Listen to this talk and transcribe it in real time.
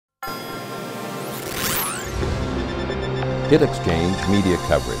Hit Exchange media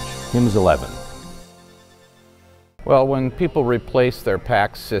coverage, HIMSS 11. Well, when people replace their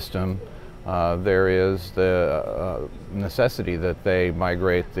PACS system, there is the necessity that they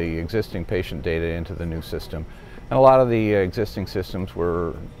migrate the existing patient data into the new system. And a lot of the existing systems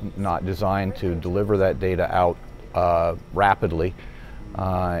were not designed to deliver that data out rapidly.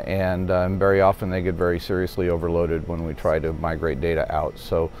 And very often they get very seriously overloaded when we try to migrate data out.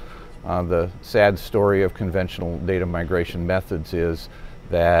 So the sad story of conventional data migration methods is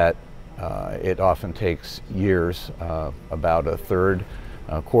that it often takes years, about a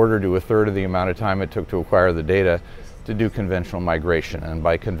quarter to a third of the amount of time it took to acquire the data to do conventional migration. And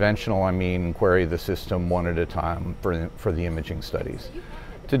by conventional, I mean query the system one at a time for the imaging studies.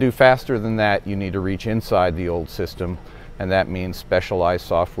 To do faster than that, you need to reach inside the old system, and that means specialized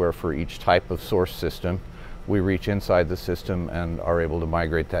software for each type of source system. We reach inside the system and are able to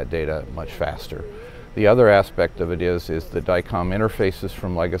migrate that data much faster. The other aspect of it is the DICOM interfaces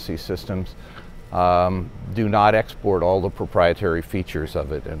from legacy systems do not export all the proprietary features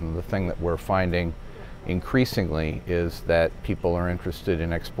of it, and the thing that we're finding increasingly is that people are interested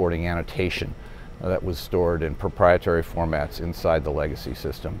in exporting annotation that was stored in proprietary formats inside the legacy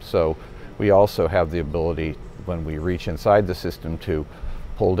system. So we also have the ability, when we reach inside the system, to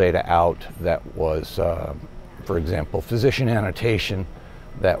pull data out that was, for example, physician annotation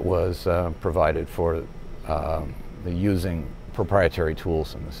that was provided for using proprietary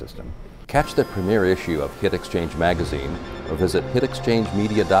tools in the system. Catch the premiere issue of Hit Exchange magazine or visit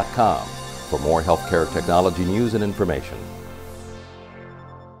hitexchangemedia.com for more healthcare technology news and information.